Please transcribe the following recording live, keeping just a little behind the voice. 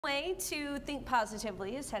way to think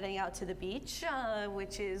positively is heading out to the beach,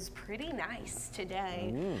 which is pretty nice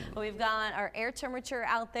today. We've got our air temperature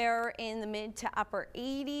out there in the mid to upper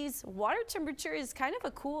 80s. Water temperature is kind of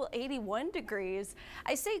a cool 81 degrees.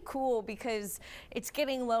 I say cool because it's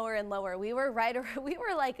getting lower and lower. We were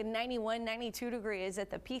like 91, 92 degrees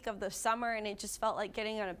at the peak of the summer, and it just felt like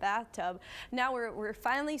getting in a bathtub. Now we're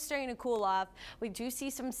finally starting to cool off. We do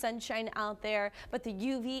see some sunshine out there, but the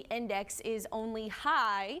UV index is only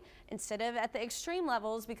high instead of at the extreme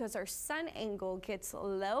levels because our sun angle gets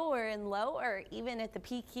lower and lower even at the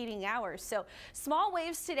peak heating hours. So small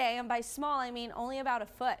waves today, and by small I mean only about a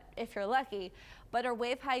foot if you're lucky, but our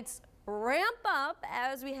wave heights ramp up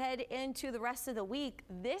as we head into the rest of the week.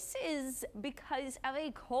 This is because of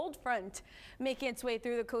a cold front making its way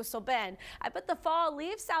through the coastal bend. I put the fall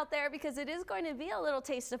leaves out there because it is going to be a little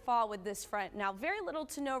taste of fall with this front. Now, very little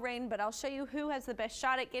to no rain, but I'll show you who has the best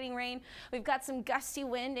shot at getting rain. We've got some gusty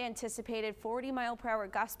wind anticipated, 40-mile-per-hour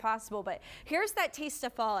gusts possible, but here's that taste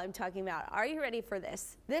of fall I'm talking about. Are you ready for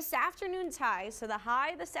this? This afternoon's high, so the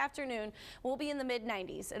high this afternoon will be in the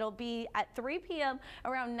mid-90s. It'll be at 3 p.m.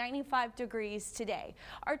 around 95 degrees today.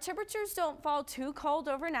 Our temperatures don't fall too cold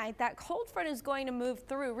overnight. That cold front is going to move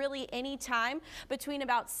through really any time between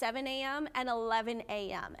about 7 a.m. and 11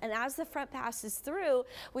 a.m. And as the front passes through,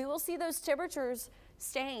 we will see those temperatures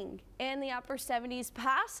staying in the upper 70s,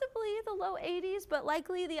 possibly the low 80s, but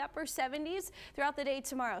likely the upper 70s throughout the day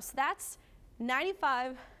tomorrow. So that's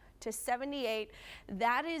 95 to 78.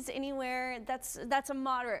 That is anywhere, that's a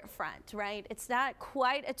moderate front, right? It's not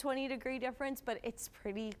quite a 20-degree difference, but it's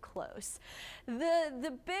pretty close.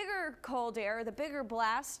 The bigger cold air, the bigger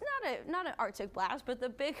blast, not an Arctic blast, but the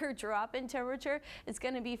bigger drop in temperature is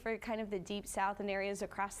going to be for kind of the deep south and areas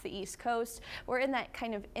across the East Coast. We're in that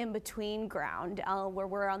kind of in-between ground where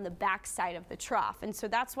we're on the back side of the trough. And so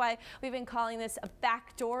that's why we've been calling this a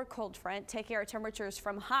backdoor cold front, taking our temperatures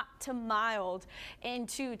from hot to mild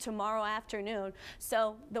into tomorrow afternoon.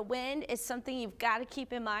 So the wind is something you've got to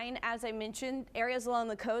keep in mind. As I mentioned, areas along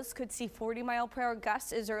the coast could see 40-mile-per-hour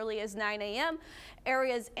gusts as early as 9 a.m.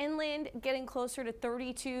 Areas inland getting closer to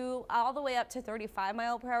 32 all the way up to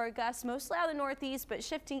 35-mile-per-hour gusts, mostly out of the northeast, but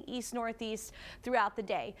shifting east-northeast throughout the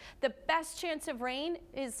day. The best chance of rain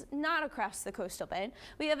is not across the coastal bend.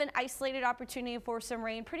 We have an isolated opportunity for some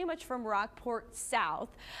rain pretty much from Rockport south,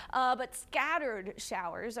 but scattered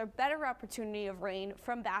showers are better opportunity of rain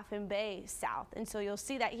from Baffin Bay south. And so you'll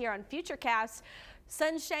see that here on Futurecasts.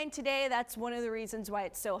 Sunshine today, that's one of the reasons why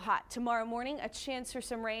it's so hot. Tomorrow morning, a chance for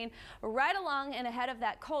some rain right along and ahead of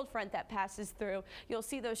that cold front that passes through. You'll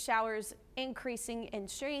see those showers increasing in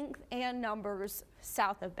strength and numbers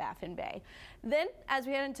south of Baffin Bay. Then, as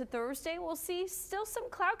we head into Thursday, we'll see still some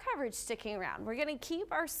cloud coverage sticking around. We're going to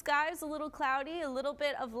keep our skies a little cloudy. A little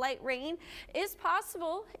bit of light rain is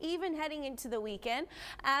possible even heading into the weekend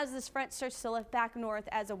as this front starts to lift back north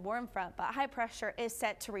as a warm front, but high pressure is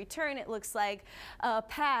set to return, it looks like,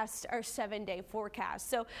 past our 7-day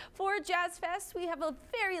forecast. So for Jazz Fest, we have a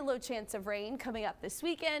very low chance of rain coming up this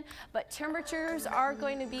weekend, but temperatures are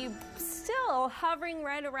going to be still hovering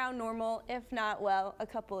right around normal, if not, well, a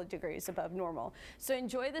couple of degrees above normal. So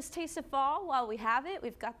enjoy this taste of fall while we have it.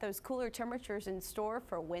 We've got those cooler temperatures in store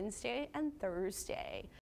for Wednesday and Thursday.